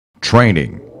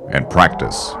training, and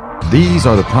practice. These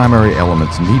are the primary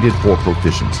elements needed for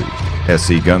proficiency.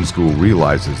 SC Gun School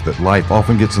realizes that life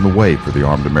often gets in the way for the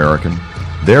armed American.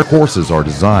 Their courses are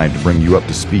designed to bring you up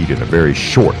to speed in a very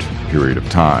short period of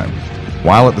time,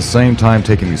 while at the same time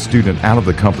taking the student out of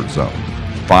the comfort zone.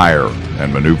 Fire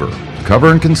and maneuver,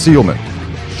 cover and concealment,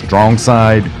 strong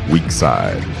side, weak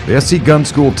side. The SC Gun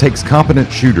School takes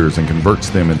competent shooters and converts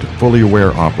them into fully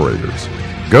aware operators.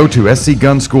 Go to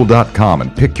scgunschool.com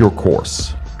and pick your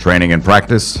course. Training and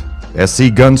practice,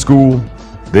 SC Gun School,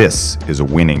 this is a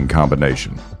winning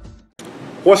combination.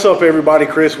 What's up everybody,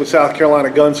 Chris with South Carolina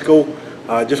Gun School.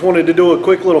 Just wanted to do a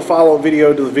quick little follow-up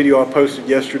video to the video I posted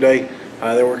yesterday.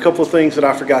 There were a couple of things that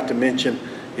I forgot to mention.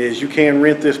 Is you can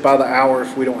rent this by the hour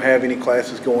if we don't have any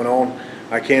classes going on.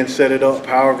 I can set it up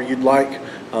however you'd like.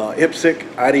 IPSC,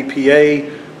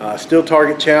 IDPA, Steel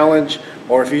Target Challenge,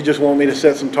 or if you just want me to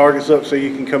set some targets up so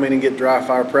you can come in and get dry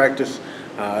fire practice,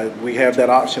 we have that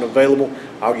option available.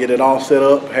 I'll get it all set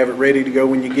up, have it ready to go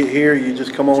when you get here. You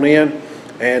just come on in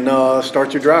and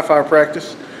start your dry fire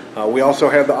practice. We also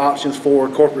have the options for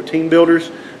corporate team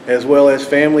builders as well as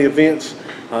family events,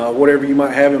 whatever you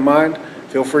might have in mind.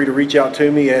 Feel free to reach out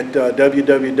to me at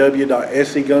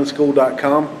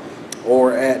www.scgunschool.com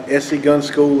or at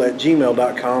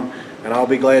scgunschool@gmail.com, and I'll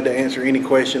be glad to answer any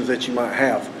questions that you might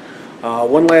have.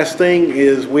 One last thing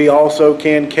is we also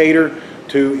can cater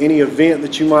to any event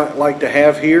that you might like to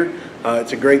have here.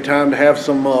 It's a great time to have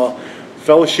some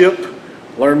fellowship,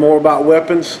 learn more about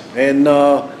weapons, and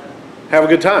have a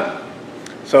good time.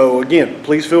 So again,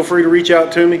 please feel free to reach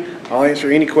out to me. I'll answer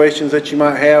any questions that you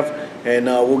might have, and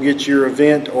we'll get your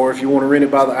event, or if you want to rent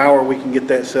it by the hour, we can get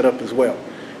that set up as well.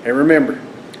 And remember,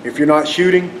 if you're not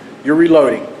shooting, you're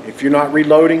reloading. If you're not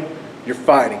reloading, you're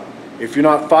fighting. If you're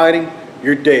not fighting,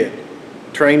 you're dead.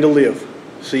 Train to live.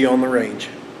 See you on the range.